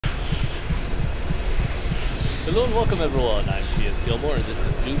Hello and welcome everyone, I'm C.S.Gilmore and this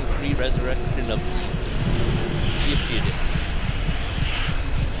is Doom 3 Resurrection of BFG Edition.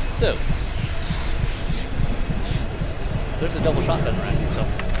 So, there's a double shotgun around here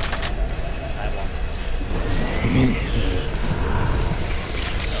somewhere. I want it.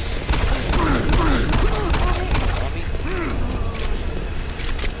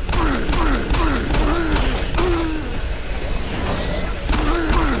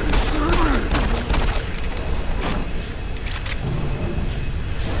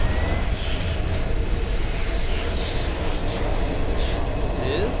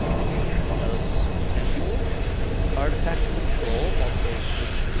 Artifact control also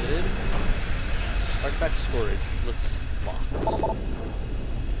looks good. Artifact storage looks locked.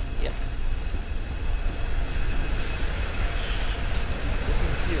 Yep.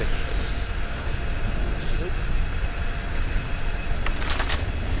 Nothing here. Nope.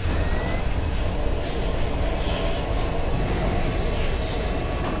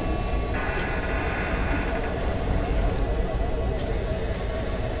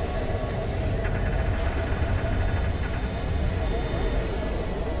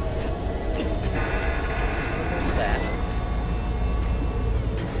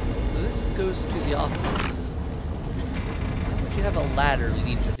 Goes to the offices. But you have a ladder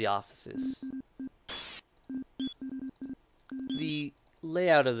leading to the offices. The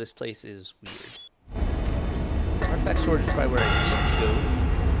layout of this place is weird. Artifact storage is probably where I need to go.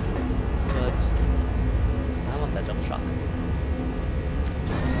 But I want that double shotgun.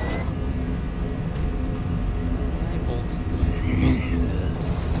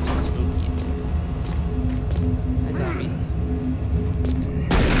 Spooky. Hi, zombie.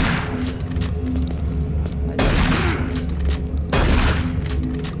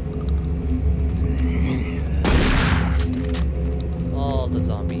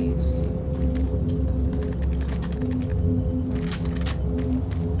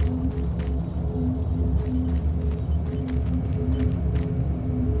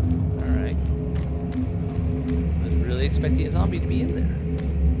 Expecting a zombie to be in there.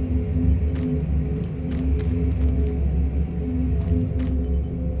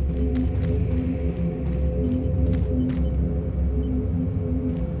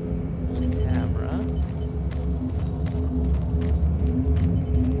 Old camera.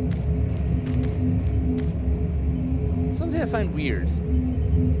 Something I find weird.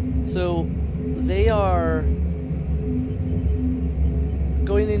 So they are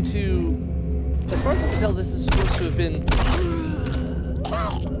going into. As far as I can tell, this is supposed to have been...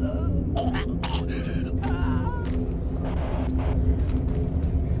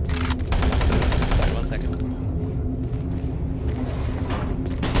 Sorry, 1 second.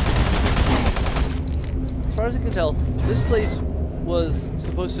 As far as I can tell, this place was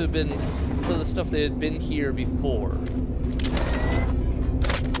supposed to have been some of the stuff that had been here before.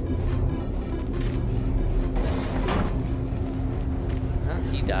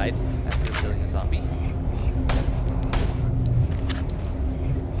 He died. Killing a zombie.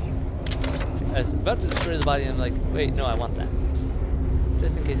 I was about to destroy the body and I'm like, wait, no, I want that.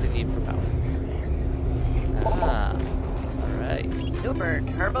 Just in case I need it for power. Ah, alright. Super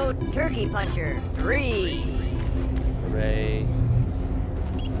Turbo Turkey Puncher 3! Hooray.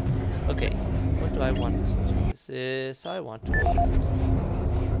 Okay, what do I want to do with this? I want to open it.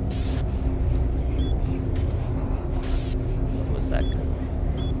 What was that code?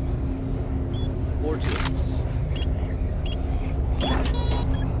 4 tubes.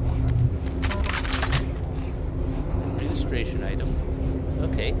 Registration item.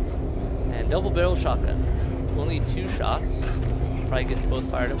 Okay. And double barrel shotgun. Only 2 shots. Probably get both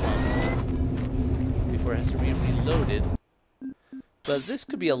fired at once before it has to be reloaded. But this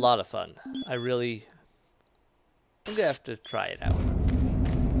could be a lot of fun. I'm gonna have to try it out.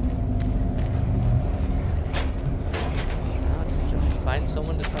 Now to just find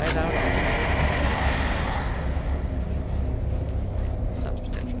someone to try it out on.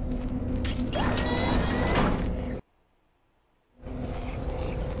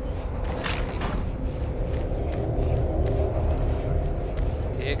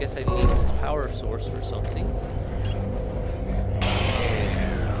 I guess I need this power source for something.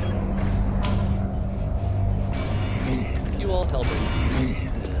 You all help me.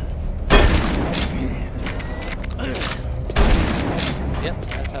 Yep,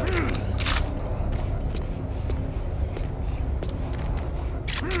 that's how it works.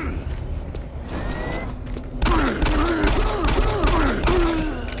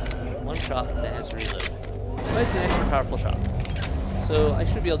 One shot that has to reload. But it's an extra powerful shot. So I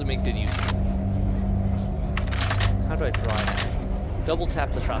should be able to make good use of it. How do I draw it out? Double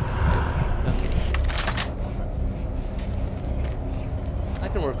tap the shotgun, right? Okay.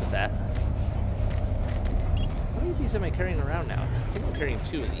 can work with that. How many of these am I carrying around now? I think I'm carrying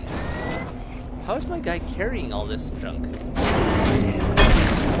 2 of these. How is my guy carrying all this junk?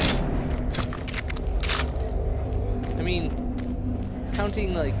 I mean,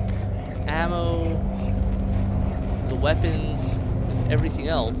 counting like ammo, the weapons, and everything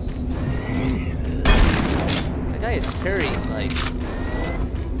else, the guy is carrying like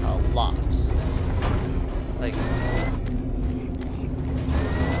a lot.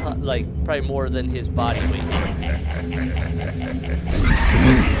 Like probably more than his body weight.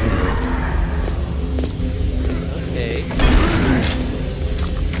 Okay.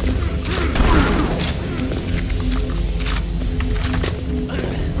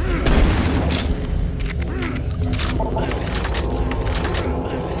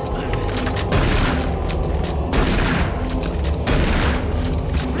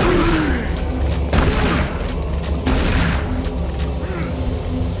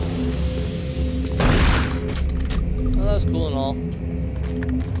 Cool and all,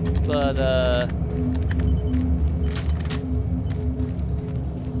 but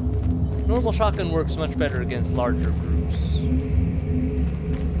normal shotgun works much better against larger groups.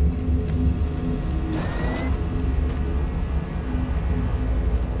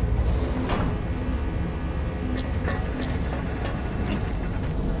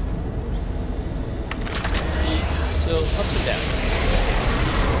 So ups and downs.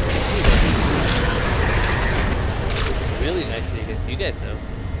 Really nicely against you guys, though.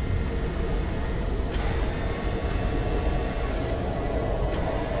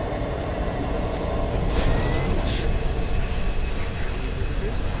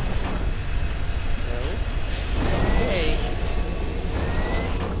 Visitors? No? Okay.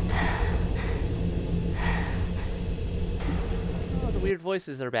 Oh, the weird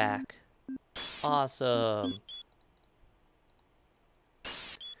voices are back. Awesome.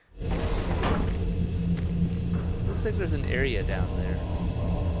 Looks like there's an area down there.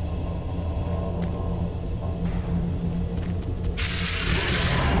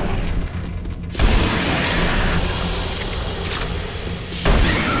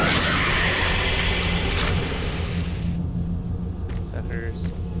 Suckers.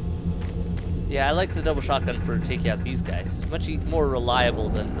 Yeah, I like the double shotgun for taking out these guys. Much more reliable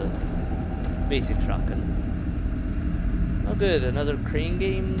than the basic shotgun. Oh good, another crane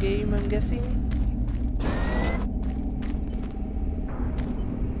game, I'm guessing?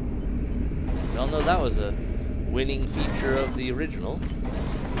 We all know that was a winning feature of the original.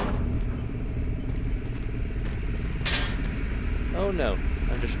 Oh no,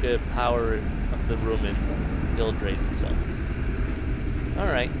 I'm just gonna power up the room and he'll drain himself.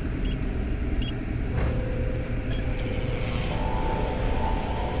 Alright.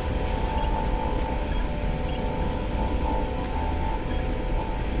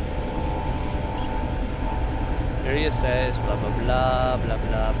 Area says blah blah blah blah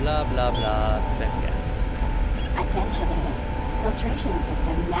blah blah blah blah. Vent gas. Attention. Filtration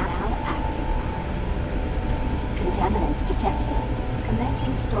system now active. Contaminants detected.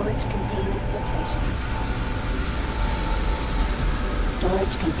 Commencing storage containment filtration.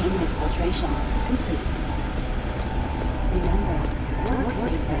 Storage containment filtration complete. Remember, work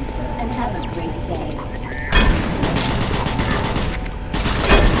safely and have a great day.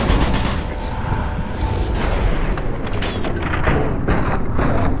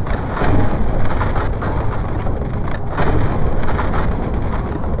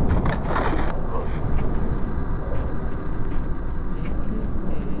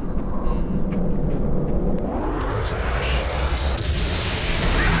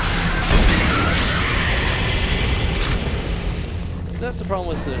 That's the problem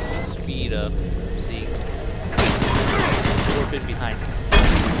with the speed up. See, warp in behind me.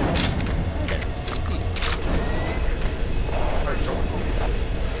 Okay, see.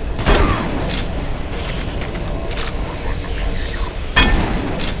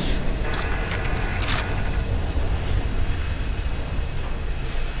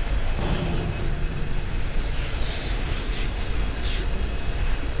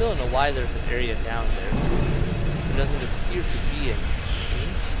 Still don't know why there's an area down there, since there doesn't appear to be any.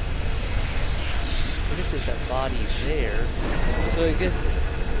 I guess there's that body there. So I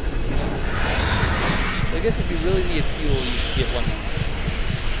guess if you really need fuel, you can get one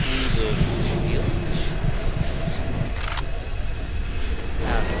through the field.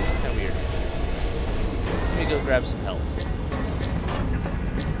 Ah, kind of weird. Let me go grab some health.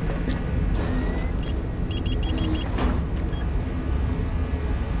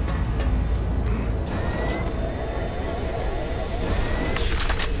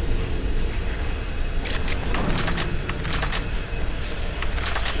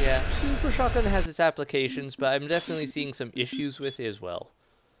 double-barrel shotgun has its applications, but I'm definitely seeing some issues with it as well.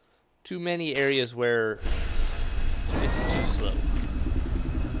 Too many areas where it's too slow.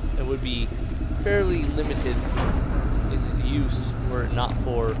 It would be fairly limited in use were it not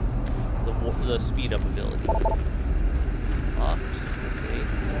for the speed up ability. Locked. Okay.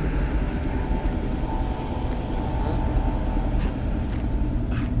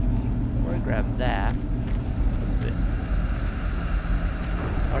 Before I grab that, what's this?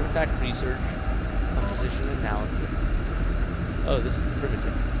 Artifact research, composition analysis. Oh, this is the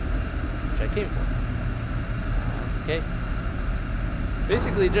primitive, which I came for. Okay.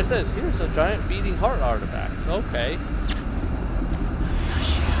 Basically, it just says, here's a giant beating heart artifact. Okay.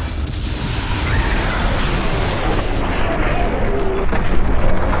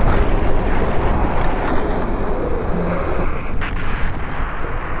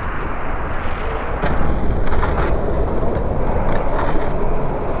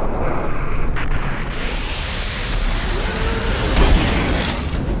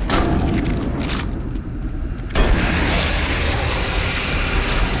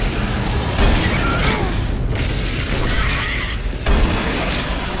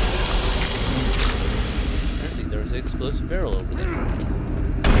 Explosive barrel over there.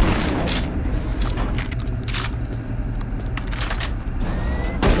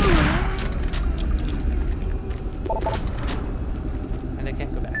 And I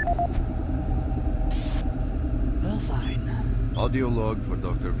can't go back. Well, fine. Audio log for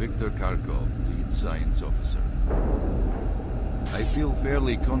Dr. Viktor Kharkov, lead science officer. I feel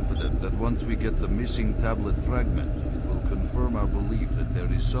fairly confident that once we get the missing tablet fragment, it will confirm our belief that there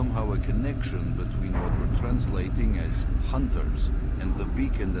is somehow a connection between what we're translating as hunters and the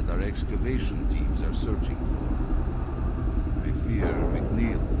beacon that our excavation teams are searching for. I fear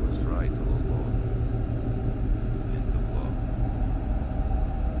McNeil was right all along. End of log.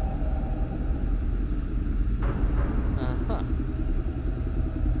 Uh-huh.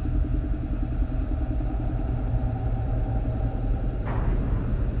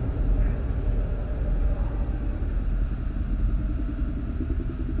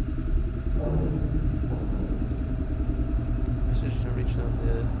 Message to reach those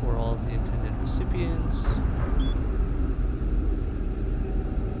or all of the intended recipients.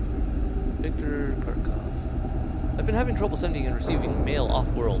 Viktor Kharkov. I've been having trouble sending and receiving mail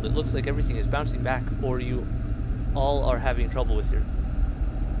off-world. It looks like everything is bouncing back, or you all are having trouble with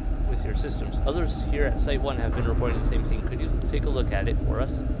your systems. Others here at Site 1 have been reporting the same thing. Could you take a look at it for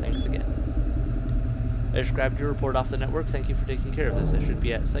us? Thanks again. I just grabbed your report off the network. Thank you for taking care of this. I should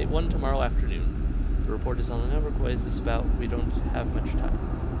be at Site 1 tomorrow afternoon. The report is on the network. What is this about? We don't have much time.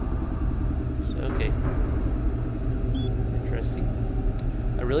 So, okay. Interesting.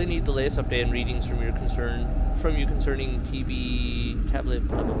 I really need the latest update and readings from you concerning TB tablet,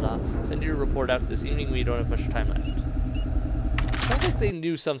 blah blah blah. Send your report out this evening. We don't have much time left. Sounds like they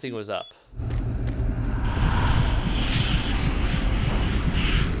knew something was up.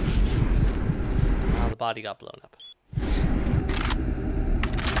 Ah, the body got blown up.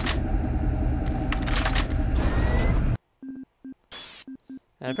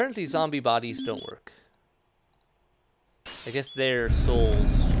 And apparently zombie bodies don't work. I guess their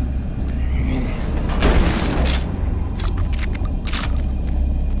souls.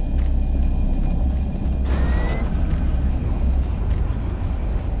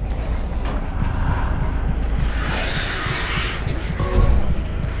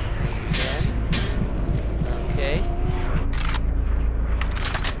 Okay.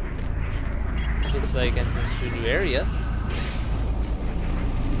 This looks like entrance to a new area.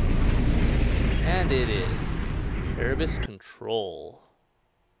 And it is. Erebus Control.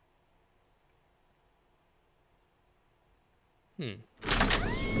 A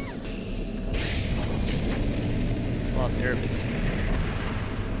lot of Erebus stuff.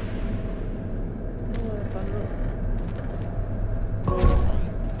 Oh, what a fun room.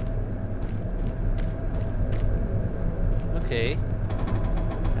 Okay.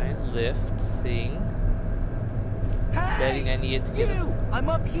 Giant lift thing. Hey! Betting I need to get You! I'm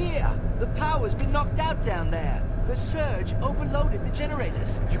up here! The power's been knocked out down there. The surge overloaded the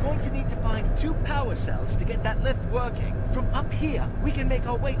generators. You're going to need to find 2 power cells to get that lift working. From up here, we can make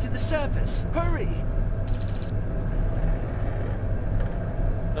our way to the surface. Hurry!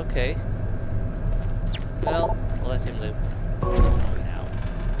 Okay. Well, I'll let him live for now.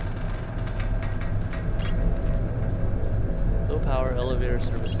 Low power elevator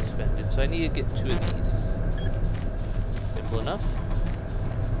service suspended. So I need to get 2 of these. Simple enough.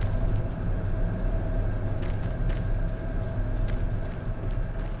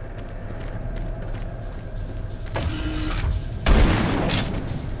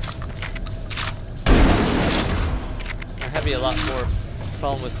 be a lot more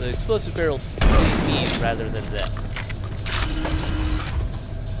problem with the explosive barrels being me rather than them.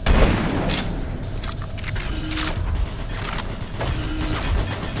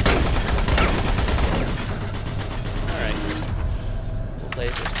 Alright. We'll play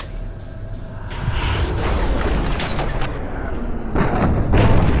it this way.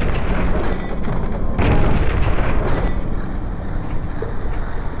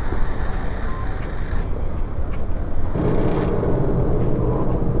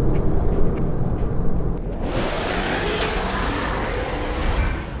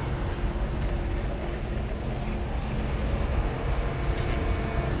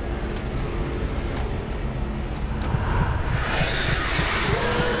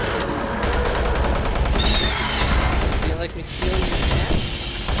 Like me stealing your snack?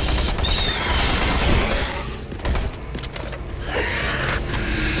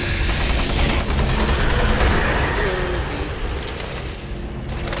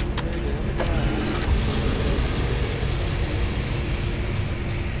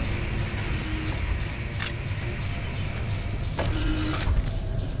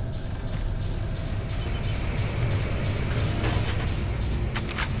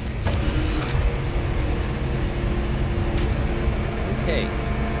 Okay.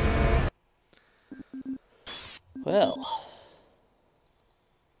 Well.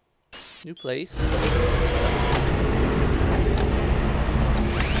 New place.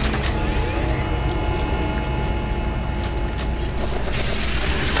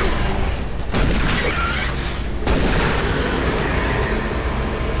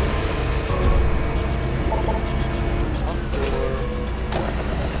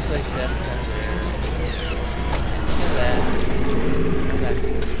 Looks like that's down there. See that.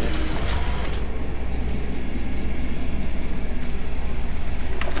 Access there.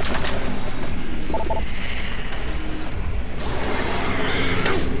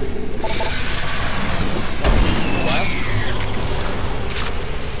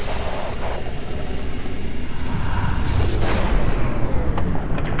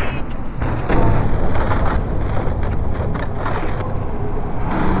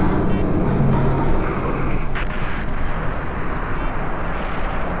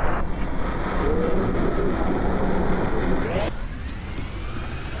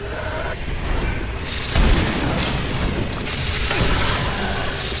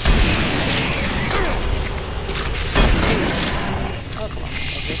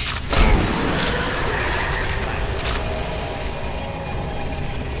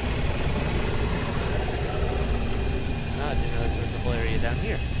 Down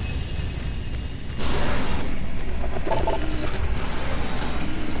here.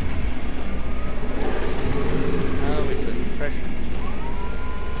 Oh, we took the pressure.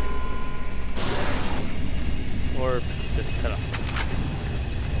 Or just cut off.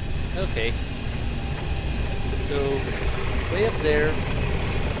 Okay. So, way up there,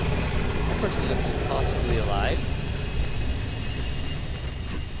 that person looks possibly alive.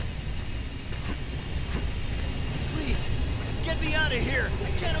 Get me out of here! I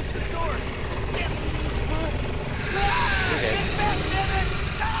can't open the door! Damn it! Okay. Get back, damn it!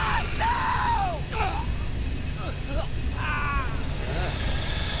 No!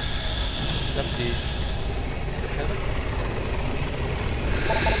 What's up, dude? Heaven?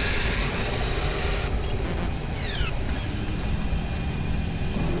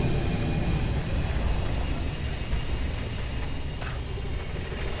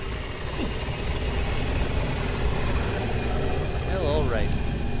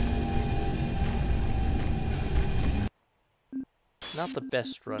 Not the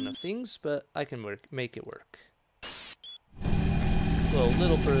best run of things, but I can make it work. Well, a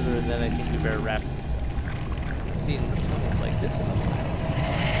little further, and then I think we better wrap things up. I've seen tunnels like this in a while.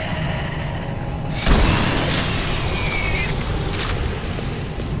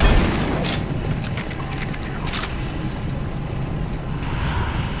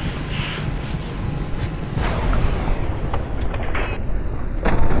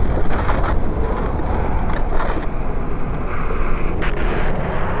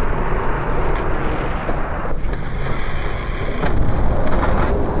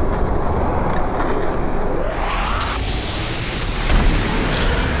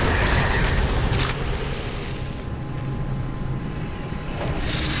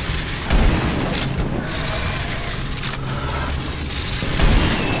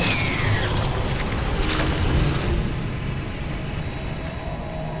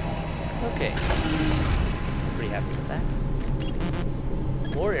 Okay. Pretty happy with that.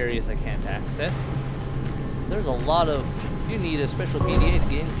 More areas I can't access. There's a lot of... You need a special PDA to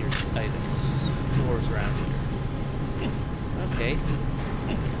get in here items. Doors around here. Okay.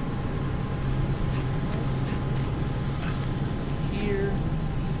 Here.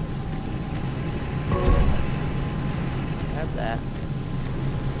 Have that.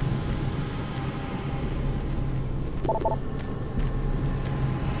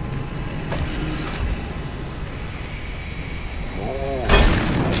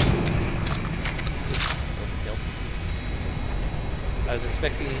 Overkill. I was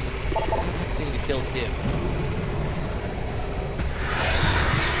expecting the thing to kill him.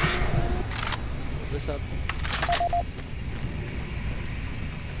 Pull this up.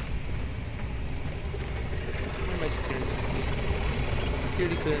 Where am I security?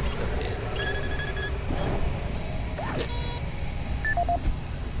 Security clearance is up there. Good.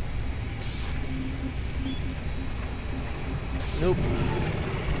 Nope.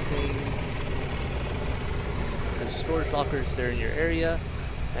 Nothing. There's storage lockers there in your area.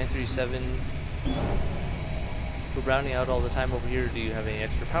 937. We're browning out all the time over here. Do you have any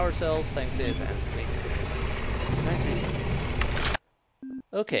extra power cells? Thanks in advance. Thanks. 937.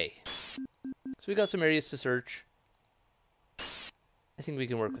 Okay. So we got some areas to search. I think we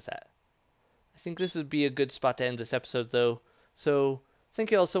can work with that. I think this would be a good spot to end this episode though. So thank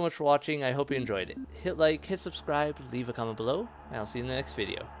you all so much for watching. I hope you enjoyed it. Hit like, hit subscribe, leave a comment below, and I'll see you in the next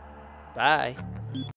video. Bye!